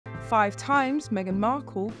5 times Meghan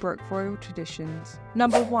Markle broke royal traditions.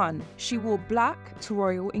 Number 1. She wore black to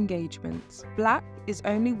royal engagements. Black is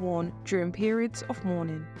only worn during periods of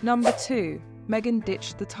mourning. Number 2. Meghan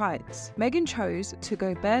ditched the tights. Meghan chose to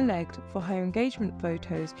go bare-legged for her engagement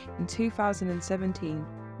photos in 2017,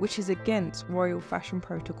 which is against royal fashion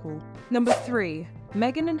protocol. Number 3.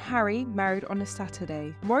 Meghan and Harry married on a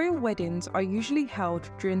Saturday. Royal weddings are usually held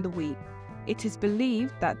during the week. It is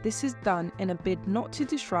believed that this is done in a bid not to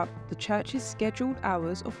disrupt the church's scheduled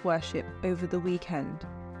hours of worship over the weekend.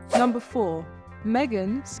 Number 4.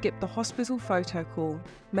 Meghan skipped the hospital photo call.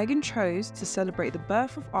 Meghan chose to celebrate the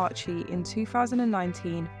birth of Archie in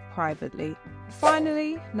 2019 privately.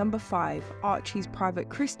 Finally, number 5. Archie's private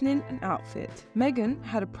christening and outfit. Meghan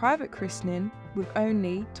had a private christening with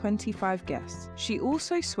only 25 guests. She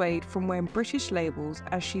also swayed from wearing British labels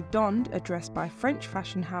as she donned a dress by French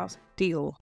fashion house Dior.